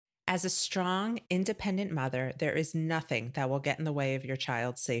As a strong, independent mother, there is nothing that will get in the way of your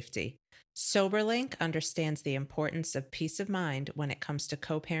child's safety. SoberLink understands the importance of peace of mind when it comes to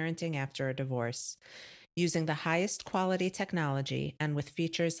co parenting after a divorce. Using the highest quality technology and with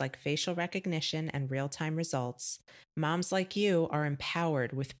features like facial recognition and real time results, moms like you are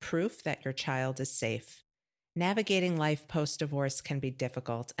empowered with proof that your child is safe. Navigating life post divorce can be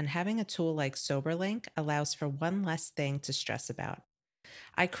difficult, and having a tool like SoberLink allows for one less thing to stress about.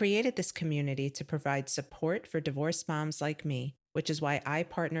 I created this community to provide support for divorced moms like me, which is why I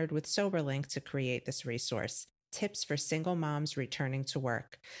partnered with SoberLink to create this resource. Tips for single moms returning to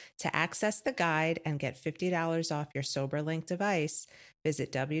work. To access the guide and get $50 off your SoberLink device,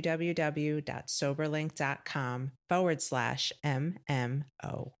 visit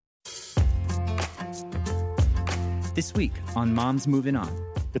www.soberlink.com/MMO. This week on Moms Moving On.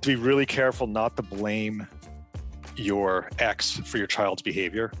 You have to be really careful not to blame your ex for your child's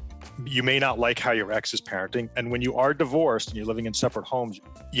behavior. You may not like how your ex is parenting. And when you are divorced and you're living in separate homes,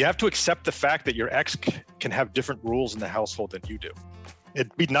 you have to accept the fact that your ex can have different rules in the household than you do.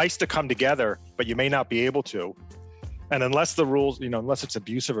 It'd be nice to come together, but you may not be able to. And unless the rules, unless it's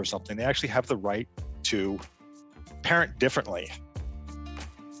abusive or something, they actually have the right to parent differently.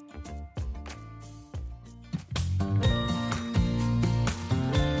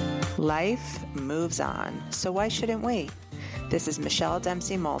 Life moves on, so why shouldn't we? This is Michelle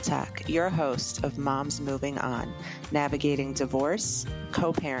Dempsey-Multack, your host of Moms Moving On, navigating divorce,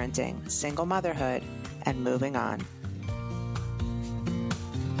 co-parenting, single motherhood, and moving on.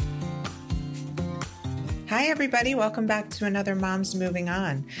 Hi, everybody. Welcome back to another Moms Moving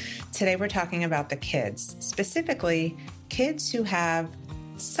On. Today, we're talking about the kids, specifically kids who have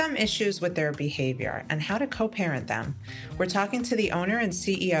some issues with their behavior and how to co-parent them. We're talking to the owner and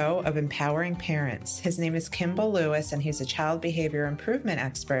CEO of Empowering Parents. His name is Kimball Lewis, and he's a child behavior improvement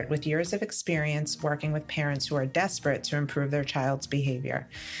expert with years of experience working with parents who are desperate to improve their child's behavior.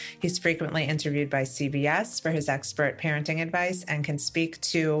 He's frequently interviewed by CBS for his expert parenting advice and can speak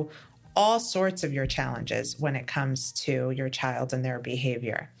to all sorts of your challenges when it comes to your child and their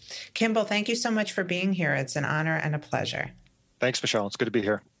behavior. Kimball, thank you so much for being here. It's an honor and a pleasure. Thanks, Michelle. It's good to be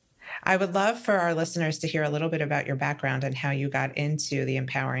here. I would love for our listeners to hear a little bit about your background and how you got into the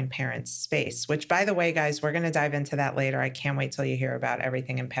Empowering Parents space, which, by the way, guys, we're going to dive into that later. I can't wait till you hear about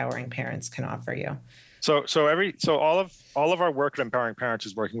everything Empowering Parents can offer you. So all of our work at Empowering Parents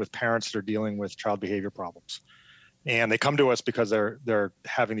is working with parents that are dealing with child behavior problems. And they come to us because they're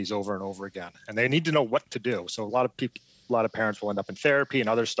having these over and over again, and they need to know what to do. So a lot of parents will end up in therapy and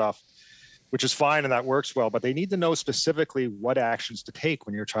other stuff, which is fine, and that works well, but they need to know specifically what actions to take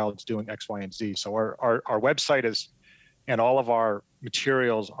when your child's doing X, Y, and Z. So our website is, and all of our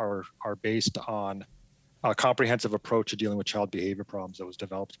materials are based on a comprehensive approach to dealing with child behavior problems that was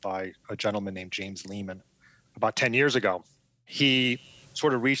developed by a gentleman named James Lehman about 10 years ago. He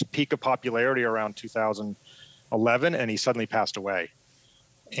sort of reached peak of popularity around 2011, and he suddenly passed away.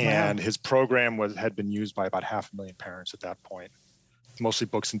 And His program had been used by about 500,000 parents at that point. Mostly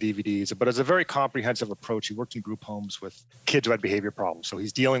books and DVDs, but it's a very comprehensive approach. He worked in group homes with kids who had behavior problems. So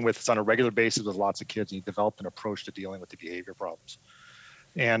he's dealing with, it's on a regular basis with lots of kids, and he developed an approach to dealing with the behavior problems.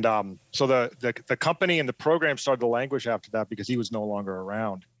 And so the company and the program started the language after that because he was no longer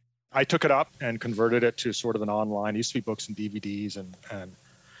around. I took it up and converted it to sort of an online, it used to be books and DVDs and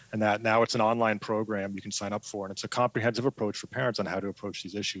that. Now it's an online program you can sign up for, and it's a comprehensive approach for parents on how to approach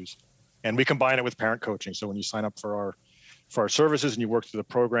these issues. And we combine it with parent coaching. So when you sign up for our services and you work through the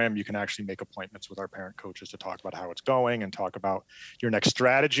program, you can actually make appointments with our parent coaches to talk about how it's going and talk about your next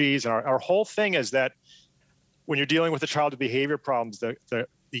strategies. And our whole thing is that when you're dealing with a child with behavior problems, the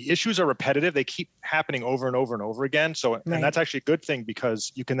issues are repetitive. They keep happening over and over and over again. So, right. And that's actually a good thing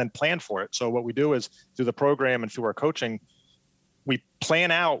because you can then plan for it. So what we do is through the program and through our coaching, we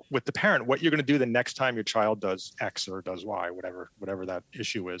plan out with the parent what you're going to do the next time your child does X or does Y, whatever that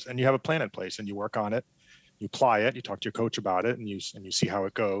issue is. And you have a plan in place and you work on it. You apply it, you talk to your coach about it, and you see how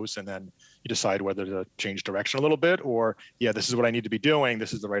it goes, and then you decide whether to change direction a little bit, or this is what I need to be doing.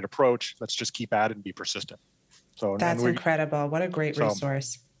 This is the right approach. Let's just keep at it and be persistent. So that's incredible. What a great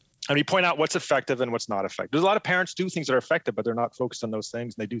resource. And we point out what's effective and what's not effective. There's a lot of parents do things that are effective, but they're not focused on those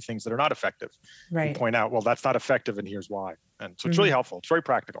things, and they do things that are not effective. Right. We point out, well, that's not effective, and here's why. And so it's really helpful. It's very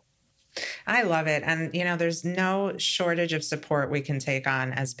practical. I love it. And, there's no shortage of support we can take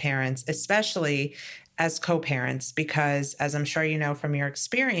on as parents, especially as co-parents, because as I'm sure you know from your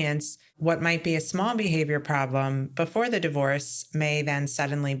experience, what might be a small behavior problem before the divorce may then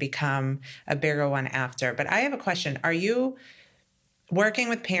suddenly become a bigger one after. But I have a question. Are you working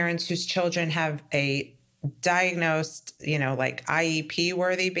with parents whose children have a diagnosed, like IEP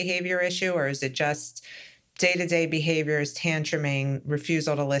worthy behavior issue, or is it just day-to-day behaviors, tantruming,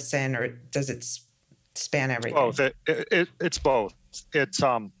 refusal to listen, or does it span everything? Both. It's both. It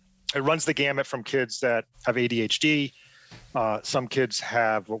runs the gamut from kids that have ADHD. Some kids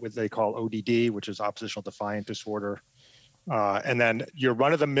have what they call ODD, which is oppositional defiant disorder. And then your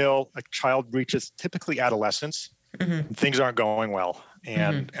run-of-the-mill, a child reaches typically adolescence, and things aren't going well,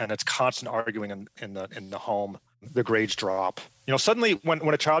 and it's constant arguing in the home. The grades drop. Suddenly when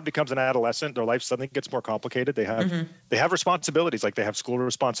a child becomes an adolescent, their life suddenly gets more complicated. They have responsibilities, like they have school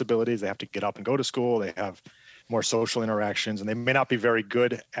responsibilities. They have to get up and go to school. They have more social interactions, and they may not be very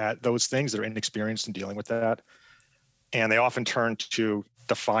good at those things. They're inexperienced in dealing with that, and they often turn to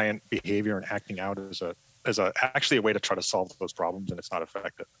defiant behavior and acting out as actually a way to try to solve those problems, and it's not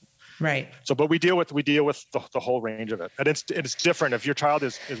effective. Right. So, but we deal with the whole range of it, and it's different. If your child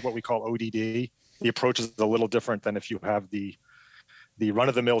is what we call ODD, the approach is a little different than if you have the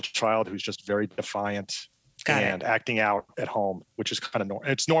run-of-the-mill child who's just very defiant and acting out at home, which is kind of normal.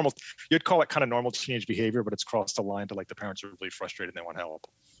 It's normal. You'd call it kind of normal teenage behavior, but it's crossed the line to like the parents are really frustrated and they want help.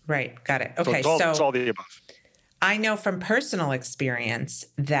 Right. Got it. Okay. So it's all the above. I know from personal experience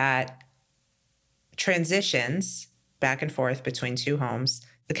that transitions back and forth between two homes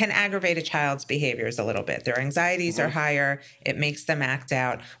can aggravate a child's behaviors a little bit. Their anxieties are higher. It makes them act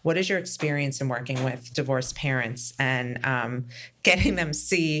out. What is your experience in working with divorced parents and getting them to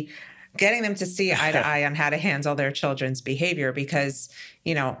see eye to eye on how to handle their children's behavior? Because,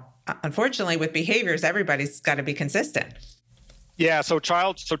 unfortunately with behaviors, everybody's got to be consistent. Yeah. So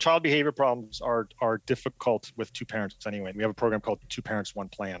child behavior problems are difficult with two parents anyway. We have a program called Two Parents, One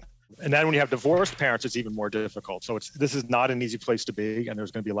Plan. And then when you have divorced parents, it's even more difficult. So this is not an easy place to be, and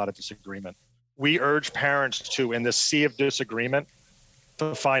there's going to be a lot of disagreement. We urge parents to, in this sea of disagreement,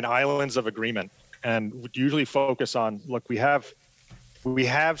 to find islands of agreement, and would usually focus on, look, we have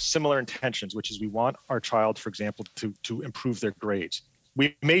similar intentions, which is we want our child, for example, to improve their grades.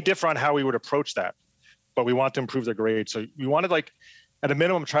 We may differ on how we would approach that, but we want to improve their grades. So we want to, like, at a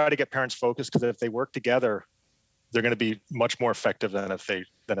minimum, try to get parents focused, because if they work together, they're going to be much more effective than if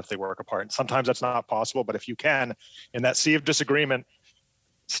they work apart. And sometimes that's not possible, but if you can, in that sea of disagreement,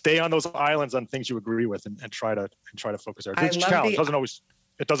 stay on those islands on things you agree with, and try to focus there. It's a challenge. It doesn't always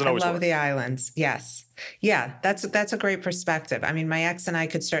work. I love the islands. Yes. Yeah, that's a great perspective. I mean, my ex and I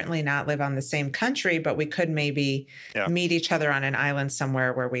could certainly not live on the same country, but we could maybe meet each other on an island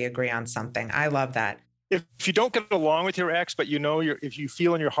somewhere where we agree on something. I love that. If you don't get along with your ex, but if you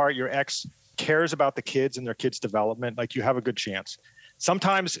feel in your heart your ex cares about the kids and their kids' development, like, you have a good chance.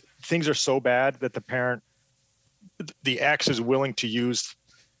 Sometimes things are so bad that the ex is willing to use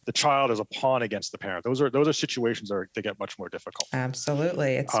the child as a pawn against the parent. Those are situations they get much more difficult.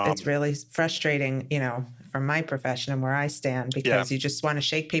 Absolutely. It's really frustrating, from my profession and where I stand, because you just want to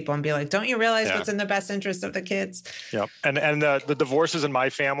shake people and be like, don't you realize what's in the best interest of the kids? Yeah. And the divorces in my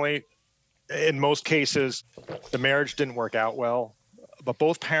family, in most cases, the marriage didn't work out well, but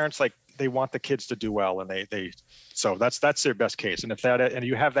both parents, like, they want the kids to do well, and so that's their best case. And if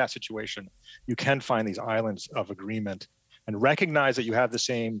you have that situation, you can find these islands of agreement and recognize that you have the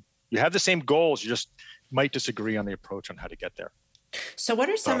same goals. You just might disagree on the approach on how to get there. So what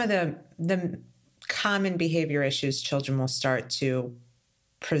are some of the common behavior issues children will start to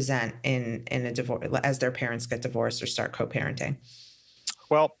present in a divorce as their parents get divorced or start co-parenting?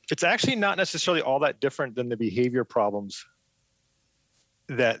 Well, it's actually not necessarily all that different than the behavior problems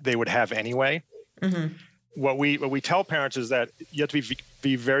that they would have anyway. What we tell parents is that you have to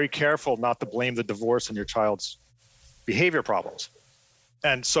be very careful not to blame the divorce on your child's behavior problems.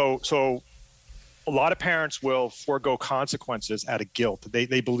 And so a lot of parents will forego consequences out of guilt.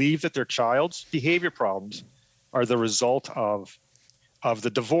 They believe that their child's behavior problems are the result of the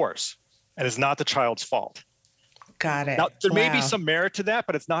divorce, and it's not the child's fault. Got it. Now, there may be some merit to that,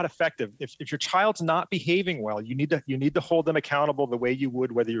 but it's not effective. If your child's not behaving well, you need to hold them accountable the way you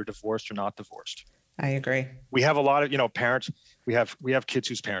would whether you're divorced or not divorced. I agree. We have a lot of, parents. We have kids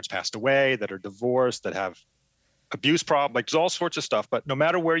whose parents passed away, that are divorced, that have abuse problems. Like, there's all sorts of stuff. But no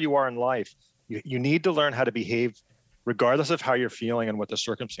matter where you are in life, you need to learn how to behave regardless of how you're feeling and what the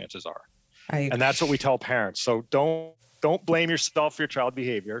circumstances are. I agree. And that's what we tell parents. So don't blame yourself for your child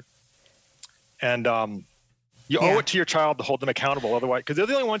behavior. And you owe it to your child to hold them accountable. Otherwise, because they're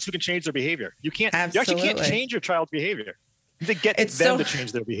the only ones who can change their behavior. You actually can't change your child's behavior. You have to get them to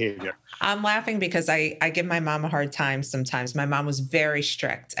change their behavior. I'm laughing because I give my mom a hard time sometimes. My mom was very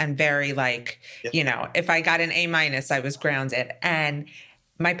strict and very if I got an A-, I was grounded. And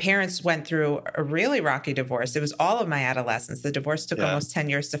My parents went through a really rocky divorce. It was all of my adolescence. The divorce took almost 10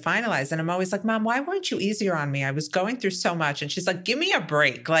 years to finalize. And I'm always like, Mom, why weren't you easier on me? I was going through so much. And she's like, give me a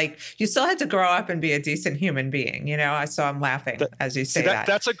break. Like, you still had to grow up and be a decent human being. You know, so I'm laughing as you say that.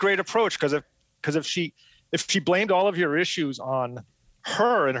 That's a great approach, because if she blamed all of your issues on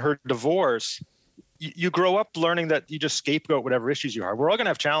her and her divorce, you grow up learning that you just scapegoat whatever issues you have. We're all going to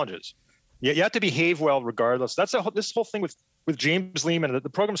have challenges. You have to behave well regardless. That's this whole thing with James Lehman. The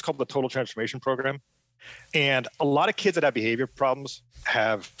program is called the Total Transformation Program. And a lot of kids that have behavior problems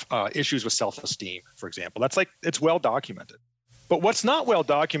have issues with self-esteem, for example. It's well documented. But what's not well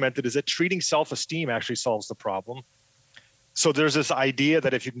documented is that treating self-esteem actually solves the problem. So there's this idea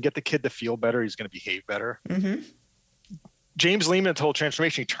that if you can get the kid to feel better, he's going to behave better. Mm-hmm. James Lehman Total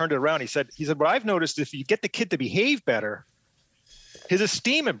Transformation, he turned it around. He said, what I've noticed, if you get the kid to behave better, his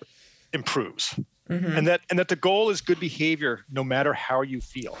esteem improves. Mm-hmm. And that the goal is good behavior no matter how you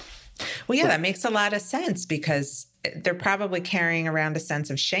feel. Well, yeah, that makes a lot of sense, because they're probably carrying around a sense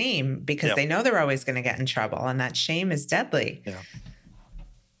of shame because they know they're always going to get in trouble, and that shame is deadly. Yeah.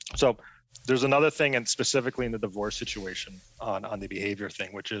 So there's another thing, and specifically in the divorce situation on the behavior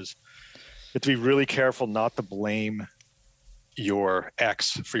thing, which is you have to be really careful not to blame your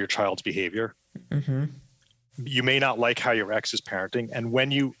ex for your child's behavior. Mm-hmm. You may not like how your ex is parenting, and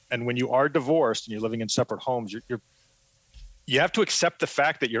when you are divorced and you're living in separate homes, you have to accept the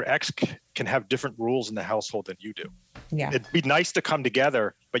fact that your ex can have different rules in the household than you do. Yeah, it'd be nice to come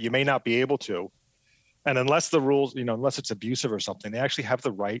together, but you may not be able to. And unless the rules, unless it's abusive or something, they actually have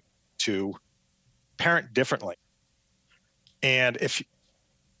the right to parent differently. And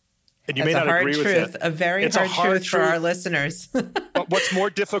you may not agree with it. A very hard truth for our listeners. But what's more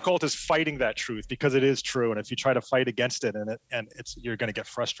difficult is fighting that truth, because it is true. And if you try to fight against it, you're going to get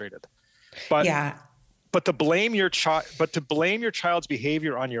frustrated. But to blame your child's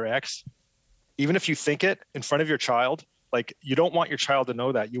behavior on your ex, even if you think it in front of your child, like, you don't want your child to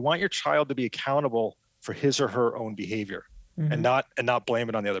know that. You want your child to be accountable for his or her own behavior, mm-hmm. and not blame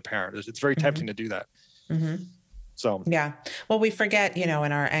it on the other parent. It's very tempting to do that. Mm-hmm. So, yeah. Well, we forget, in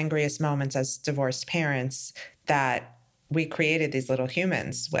our angriest moments as divorced parents, that we created these little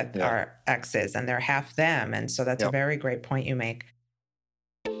humans with our exes, and they're half them. And so that's a very great point you make.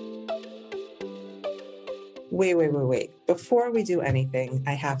 Wait. Before we do anything,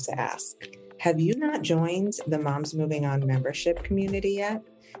 I have to ask, have you not joined the Moms Moving On membership community yet?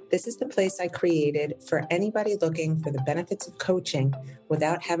 This is the place I created for anybody looking for the benefits of coaching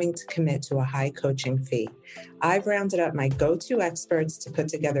without having to commit to a high coaching fee. I've rounded up my go-to experts to put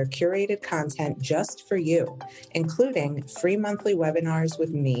together curated content just for you, including free monthly webinars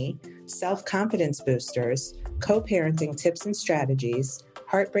with me, self-confidence boosters, co-parenting tips and strategies,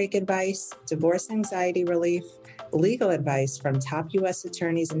 heartbreak advice, divorce anxiety relief, legal advice from top U.S.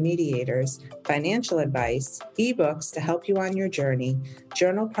 attorneys and mediators, financial advice, ebooks to help you on your journey,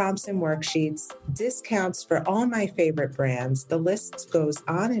 journal prompts and worksheets, discounts for all my favorite brands. The list goes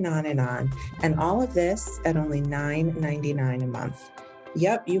on and on and on. And all of this at only $9.99 a month.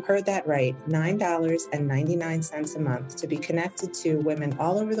 Yep, you heard that right. $9.99 a month to be connected to women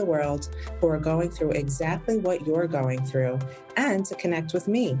all over the world who are going through exactly what you're going through, and to connect with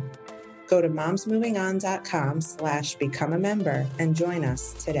me. Go to momsmovingon.com/become a member and join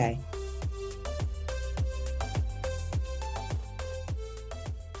us today.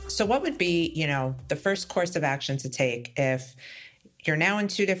 So what would be, the first course of action to take if you're now in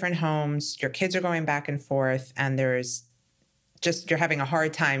two different homes, your kids are going back and forth, and you're having a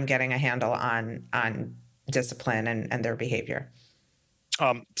hard time getting a handle on discipline and their behavior?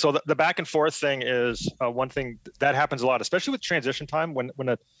 So the back and forth thing is one thing that happens a lot, especially with transition time.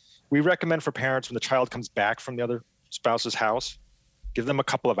 We recommend for parents, when the child comes back from the other spouse's house, give them a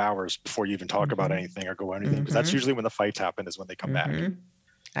couple of hours before you even talk mm-hmm. about anything or go anything, because that's usually when the fights happen, is when they come mm-hmm.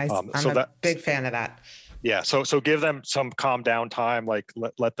 back. I'm a big fan of that. Yeah. So give them some calm down time, like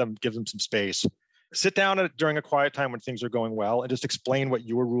give them some space. Sit down during a quiet time when things are going well, and just explain what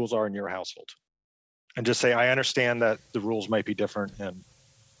your rules are in your household. And just say, I understand that the rules might be different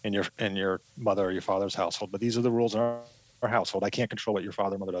in your mother or your father's household, but these are the rules in our household. I can't control what your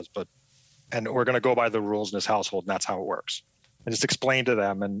father or mother does, and we're going to go by the rules in this household, and that's how it works. And just explain to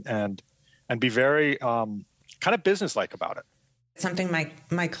them and be very kind of businesslike about it. Something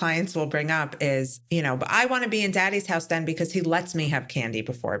my clients will bring up is, but I want to be in daddy's house then because he lets me have candy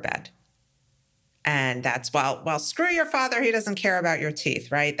before bed. And that's, well, screw your father. He doesn't care about your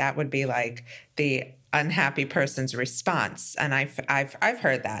teeth, right? That would be like the unhappy person's response. And I've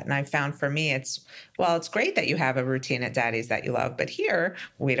heard that. And I've found for me, it's great that you have a routine at Daddy's that you love, but here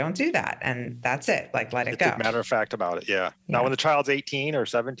we don't do that. And that's it. Like, let it go. Matter of fact about it. Yeah. Now, when the child's 18 or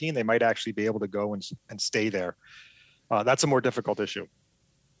 17, they might actually be able to go and stay there. That's a more difficult issue.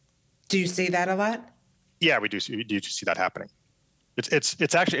 Do you see that a lot? Yeah, we do. We do see that happening.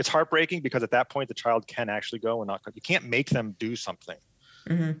 It's heartbreaking because at that point the child can actually go and not. You can't make them do something.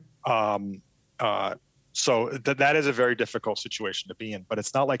 So that is a very difficult situation to be in. But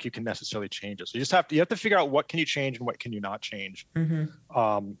it's not like you can necessarily change it. So you have to figure out what can you change and what can you not change.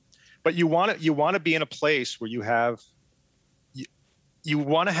 But you want to be in a place where you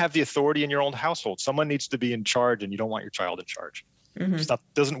want to have the authority in your own household. Someone needs to be in charge, and you don't want your child in charge.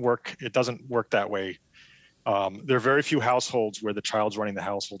 Doesn't work. It doesn't work that way. There are very few households where the child's running the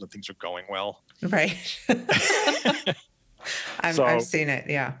household and things are going well. Right. I've seen it.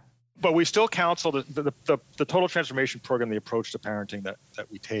 Yeah. But we still counsel the total transformation program, the approach to parenting that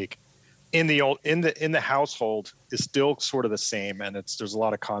we take in the household is still sort of the same. And there's a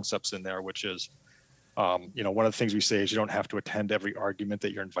lot of concepts in there, which is, one of the things we say is you don't have to attend every argument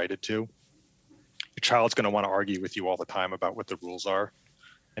that you're invited to. Your child's going to want to argue with you all the time about what the rules are.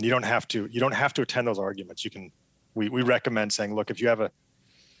 And you don't have to attend those arguments. We recommend saying, look, if you have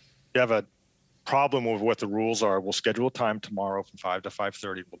a problem with what the rules are, we'll schedule a time tomorrow from 5 to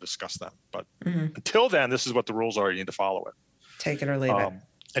 5:30. We'll discuss them. But until then, this is what the rules are. You need to follow it. Take it or leave it.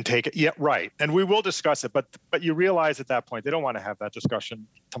 And take it. Yeah, right. And we will discuss it. But you realize at that point, they don't want to have that discussion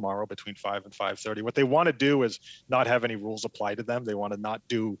tomorrow between 5 and 5:30. What they want to do is not have any rules apply to them. They want to not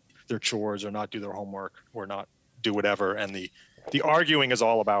do their chores or not do their homework or not do whatever. And the arguing is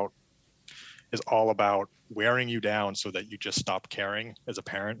all about wearing you down so that you just stop caring as a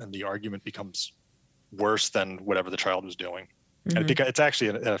parent, and the argument becomes worse than whatever the child was doing. And it's actually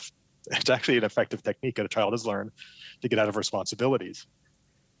an effective technique that a child has learned to get out of responsibilities.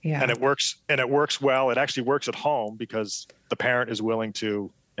 Yeah. And it works well. It actually works at home because the parent is willing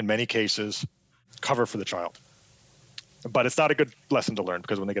to, in many cases, cover for the child. But it's not a good lesson to learn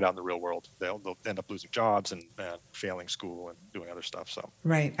because when they get out in the real world, they'll end up losing jobs and failing school and doing other stuff. So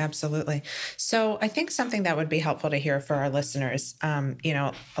right, absolutely. So I think something that would be helpful to hear for our listeners,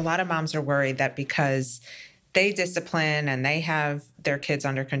 a lot of moms are worried that because they discipline and they have their kids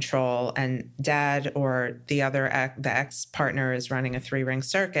under control, and dad or the ex-partner is running a 3-ring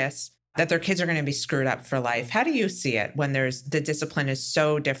circus, that their kids are going to be screwed up for life. How do you see it when the discipline is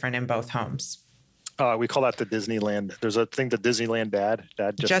so different in both homes? We call that the Disneyland. There's a thing, the Disneyland dad.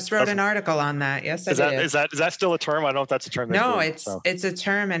 Dad just wrote an article on that. Yes, I did. Is that still a term? I don't know if that's a term. No, it's a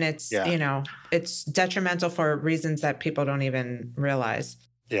term, and it's it's detrimental for reasons that people don't even realize.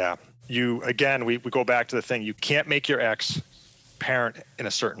 Yeah. We go back to the thing. You can't make your ex parent in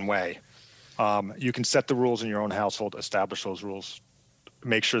a certain way. You can set the rules in your own household, establish those rules,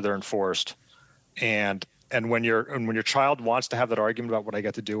 make sure they're enforced, and when your child wants to have that argument about what I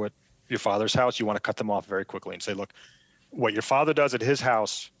get to do at your father's house, you want to cut them off very quickly and say, look, what your father does at his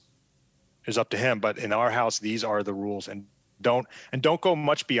house is up to him, but in our house, these are the rules, and don't go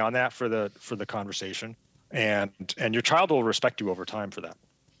much beyond that for the conversation. And your child will respect you over time for that.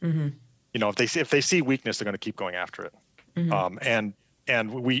 If they see weakness, they're going to keep going after it.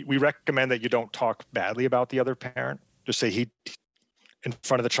 And we recommend that you don't talk badly about the other parent. Just say he in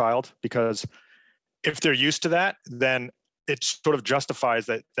front of the child, because if they're used to that, then it sort of justifies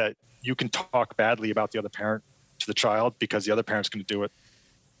that you can talk badly about the other parent to the child because the other parent's going to do it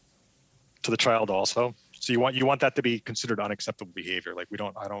to the child also. So you want that to be considered unacceptable behavior. Like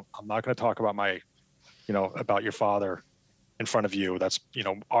I'm not going to talk about about your father in front of you. That's,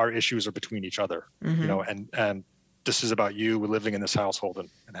 our issues are between each other, and this is about you living in this household and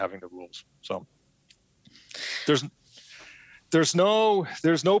having the rules. So there's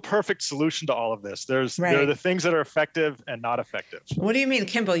no perfect solution to all of this. There are the things that are effective and not effective. What do you mean,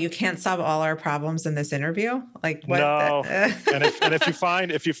 Kimball? You can't solve all our problems in this interview? Like what? No. and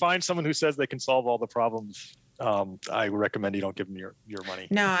if you find someone who says they can solve all the problems, I recommend you don't give them your money.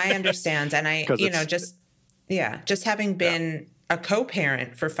 No, I understand, and just having been a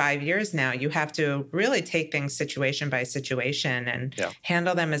co-parent for 5 years now, you have to really take things situation by situation and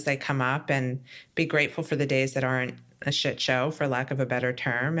handle them as they come up, and be grateful for the days that aren't a shit show, for lack of a better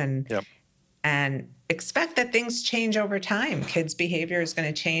term, and expect that things change over time. Kids' behavior is going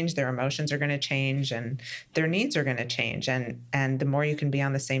to change, their emotions are going to change, and their needs are going to change. And the more you can be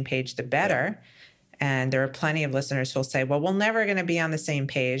on the same page, the better. And there are plenty of listeners who'll say, well, we're never going to be on the same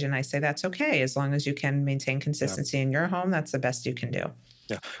page. And I say, that's okay. As long as you can maintain consistency in your home, that's the best you can do.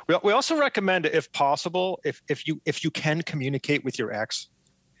 Yeah. We also recommend, if possible, if you can communicate with your ex,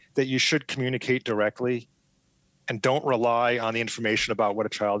 that you should communicate directly and don't rely on the information about what a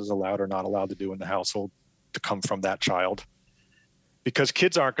child is allowed or not allowed to do in the household to come from that child. Because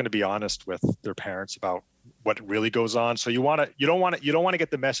kids aren't going to be honest with their parents about what really goes on. So you don't want to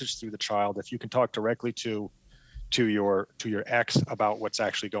get the message through the child. If you can talk directly to your ex about what's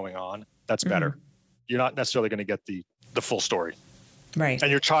actually going on, that's better. You're not necessarily going to get the full story. Right.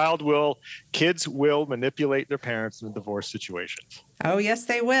 And kids will manipulate their parents in divorce situations. Oh, yes,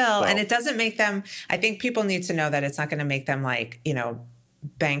 they will. So, and it doesn't make them, I think people need to know that it's not going to make them like,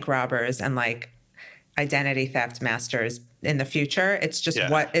 bank robbers and like identity theft masters in the future. It's just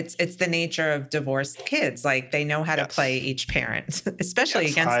it's the nature of divorced kids. Like they know how to play each parent, especially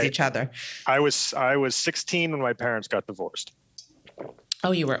against each other. I was 16 when my parents got divorced.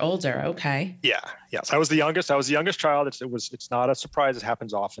 Oh, you were older. Okay. Yeah. Yes. I was the youngest. I was the youngest child. It's not a surprise. It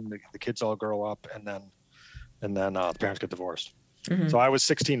happens often. The kids all grow up and then the parents get divorced. Mm-hmm. So I was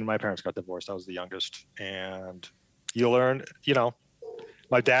 16 when my parents got divorced. I was the youngest. And you learn,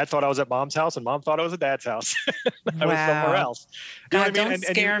 my dad thought I was at mom's house and mom thought I was at dad's house. I was somewhere else. God, don't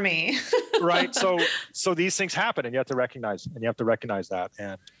scare me. Right. So these things happen and you have to recognize that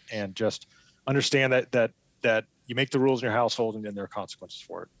and just understand that you make the rules in your household and then there are consequences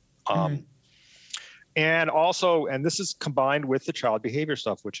for it. And also, and this is combined with the child behavior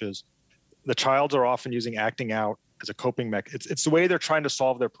stuff, which is the childs are often using acting out as a coping mechanism. It's the way they're trying to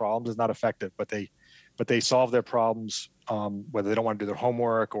solve their problems is not effective, but they solve their problems, whether they don't want to do their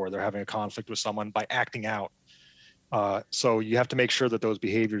homework or they're having a conflict with someone, by acting out. So you have to make sure that those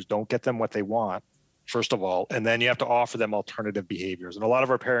behaviors don't get them what they want, first of all, and then you have to offer them alternative behaviors. And a lot of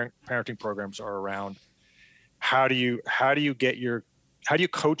our parenting programs are around how do you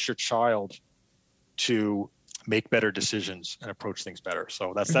coach your child to make better decisions and approach things better.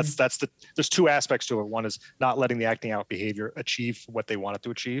 So there's two aspects to it. One is not letting the acting out behavior achieve what they want it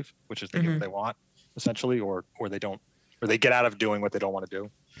to achieve, which is they get what they want essentially, or they get out of doing what they don't want to do.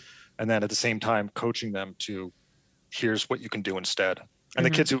 And then at the same time, coaching them to here's what you can do instead. And the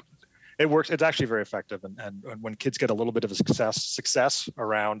kids it works. It's actually very effective. And when kids get a little bit of a success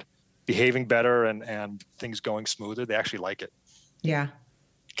around behaving better and things going smoother, they actually like it. Yeah.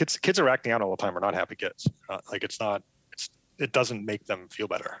 Kids are acting out all the time. Are not happy kids. It doesn't make them feel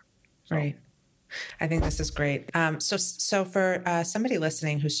better. So. Right. I think this is great. So for somebody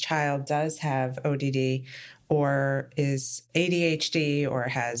listening whose child does have ODD or is ADHD or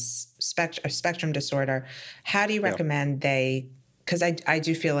has a spectrum disorder, how do you recommend because I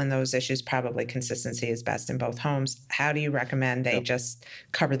do feel in those issues, probably consistency is best in both homes. How do you recommend they just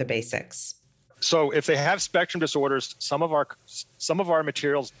cover the basics? So if they have spectrum disorders, some of our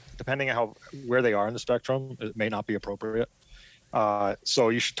materials, depending on where they are in the spectrum, it may not be appropriate. So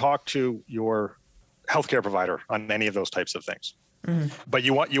you should talk to your healthcare provider on any of those types of things. But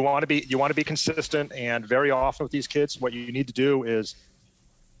you want to be consistent, and very often with these kids, what you need to do is,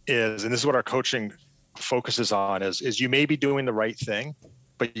 and this is what our coaching focuses on, is you may be doing the right thing,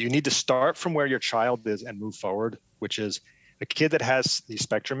 but you need to start from where your child is and move forward, which is a kid that has these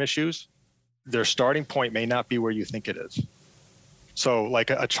spectrum issues. Their starting point may not be where you think it is. So like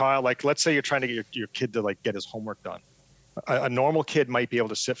a child, like let's say you're trying to get your kid to like get his homework done. A normal kid might be able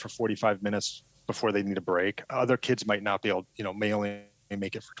to sit for 45 minutes before they need a break. Other kids might not be able, may only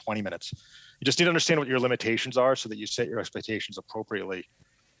make it for 20 minutes. You just need to understand what your limitations are so that you set your expectations appropriately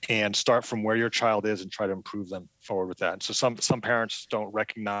and start from where your child is and try to improve them forward with that. And so some parents don't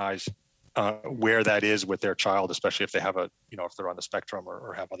recognize where that is with their child, especially if they have if they're on the spectrum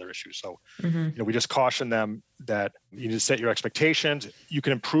or have other issues. So, we just caution them that you need to set your expectations. You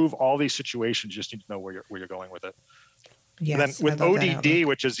can improve all these situations. You just need to know where you're going with it. Yes, and then with ODD,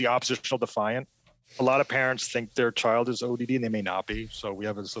 which is the oppositional defiant, a lot of parents think their child is ODD and they may not be. So we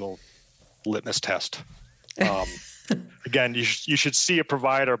have this little litmus test. Again, you should see a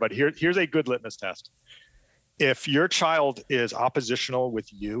provider, but here's a good litmus test. If your child is oppositional with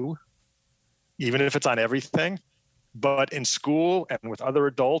you, even if it's on everything, but in school and with other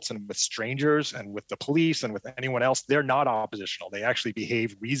adults and with strangers and with the police and with anyone else, they're not oppositional. They actually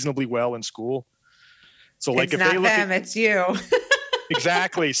behave reasonably well in school. So like it's if they look them, it's you.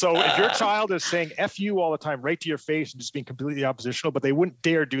 Exactly. So if your child is saying F you all the time, right to your face and just being completely oppositional, but they wouldn't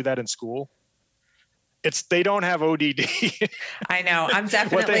dare do that in school, they don't have ODD. I know. I'm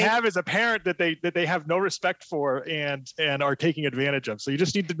definitely. What they have is a parent that they have no respect for and are taking advantage of. So you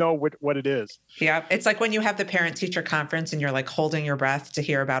just need to know what it is. Yeah. It's like when you have the parent teacher conference and you're like holding your breath to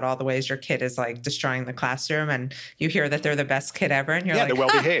hear about all the ways your kid is like destroying the classroom, and you hear that they're the best kid ever, and you're like, they're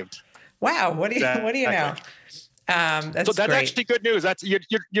well behaved. Wow. What do you know? That's great. Great. Actually good news. That's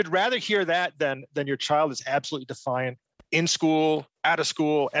you'd rather hear that than your child is absolutely defiant in school, out of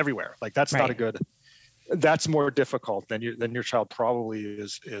school, everywhere. Like that's not a good. That's more difficult than your child probably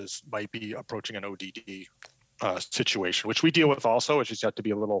might be approaching an ODD situation, which we deal with also. It's just you have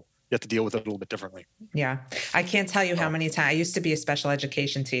to deal with it a little bit differently. Yeah. I can't tell you how many times I used to be a special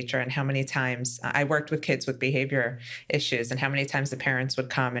education teacher, and how many times I worked with kids with behavior issues, and how many times the parents would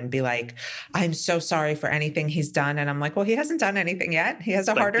come and be like, I'm so sorry for anything he's done. And I'm like, well, he hasn't done anything yet. He has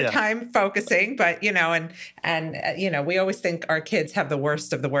a harder time focusing, but you know, and we always think our kids have the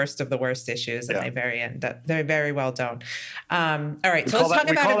worst of the worst of the worst issues, and they very well don't. All right. So let's talk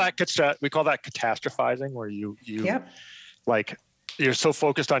about we call that catastrophizing, where you like, you're so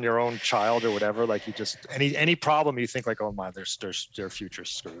focused on your own child or whatever, like you just any problem you think like, oh my, their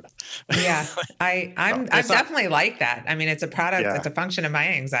future's screwed. Yeah, I'm definitely like that. I mean, it's a product, it's a function of my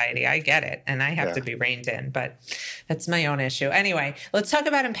anxiety. I get it, and I have to be reined in, but that's my own issue. Anyway, let's talk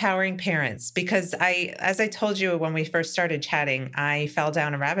about empowering parents, because as I told you when we first started chatting, I fell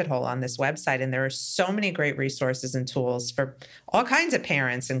down a rabbit hole on this website, and there are so many great resources and tools for all kinds of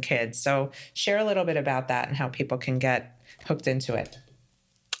parents and kids. So share a little bit about that and how people can get hooked into it.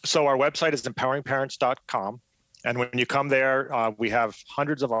 So our website is empoweringparents.com. And when you come there, we have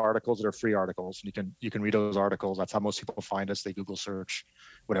hundreds of articles that are free articles. And you can read those articles. That's how most people find us. They Google search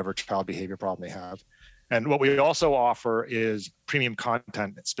whatever child behavior problem they have. And what we also offer is premium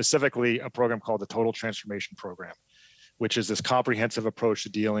content, specifically a program called the Total Transformation Program, which is this comprehensive approach to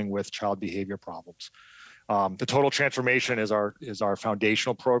dealing with child behavior problems. The Total Transformation is our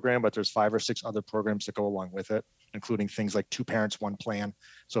foundational program, but there's 5 or 6 other programs that go along with it, including things like 2 Parents, 1 Plan.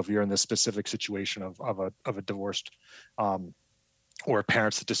 So if you're in this specific situation of a divorced or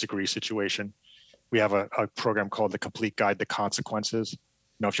parents that disagree situation, we have a program called the Complete Guide to Consequences. You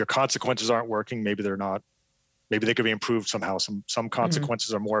know, if your consequences aren't working, maybe they could be improved somehow. Some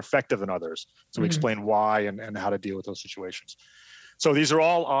consequences are more effective than others. So we explain why and how to deal with those situations. So these are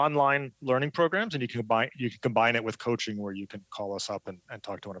all online learning programs, and you can combine it with coaching, where you can call us up and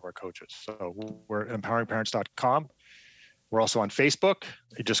talk to one of our coaches. So we're at empoweringparents.com. We're also on Facebook.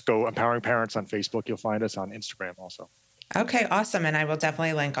 You just go Empowering Parents on Facebook. You'll find us on Instagram also. Okay, awesome. And I will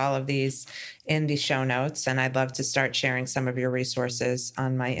definitely link all of these in the show notes. And I'd love to start sharing some of your resources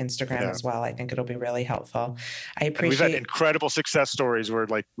on my Instagram as well. I think it'll be really helpful. I appreciate. And we've had incredible success stories. We're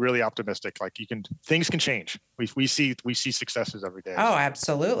like really optimistic. Like things can change. We see successes every day. Oh,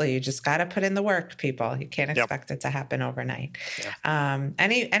 absolutely. You just got to put in the work, people. You can't expect it to happen overnight. Yeah.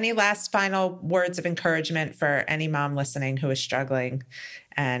 Any last final words of encouragement for any mom listening who is struggling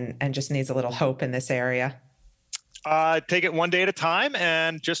and just needs a little hope in this area? Take it one day at a time,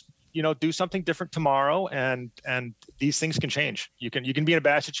 and just, do something different tomorrow. And these things can change. You can be in a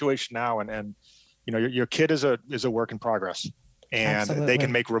bad situation now, and your kid is a work in progress, and they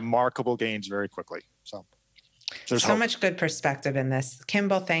can make remarkable gains very quickly. So there's so much good perspective in this.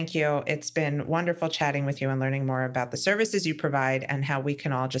 Kimball, thank you. It's been wonderful chatting with you and learning more about the services you provide and how we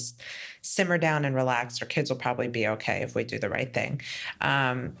can all just simmer down and relax. Our kids will probably be okay if we do the right thing.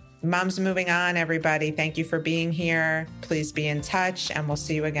 Moms Moving On, everybody. Thank you for being here. Please be in touch, and we'll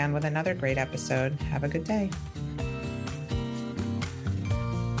see you again with another great episode. Have a good day.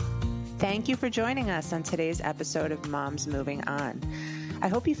 Thank you for joining us on today's episode of Moms Moving On. I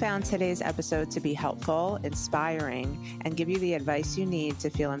hope you found today's episode to be helpful, inspiring, and give you the advice you need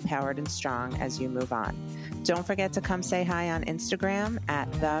to feel empowered and strong as you move on. Don't forget to come say hi on Instagram at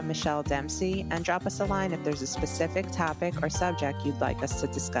 @TheMichelleDempsey and drop us a line if there's a specific topic or subject you'd like us to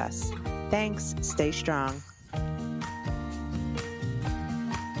discuss. Thanks. Stay strong.